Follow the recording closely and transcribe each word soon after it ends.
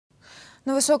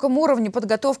На высоком уровне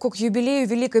подготовку к юбилею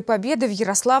Великой Победы в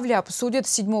Ярославле обсудят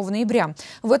 7 ноября.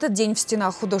 В этот день в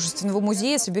стенах художественного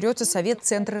музея соберется Совет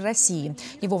Центра России.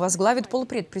 Его возглавит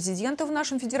полпред Президента в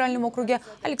нашем федеральном округе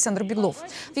Александр Беглов.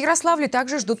 В Ярославле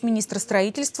также ждут министра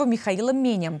строительства Михаила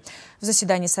Меня. В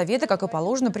заседании Совета, как и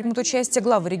положено, примут участие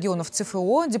главы регионов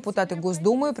ЦФО, депутаты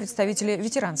Госдумы, представители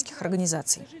ветеранских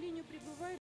организаций.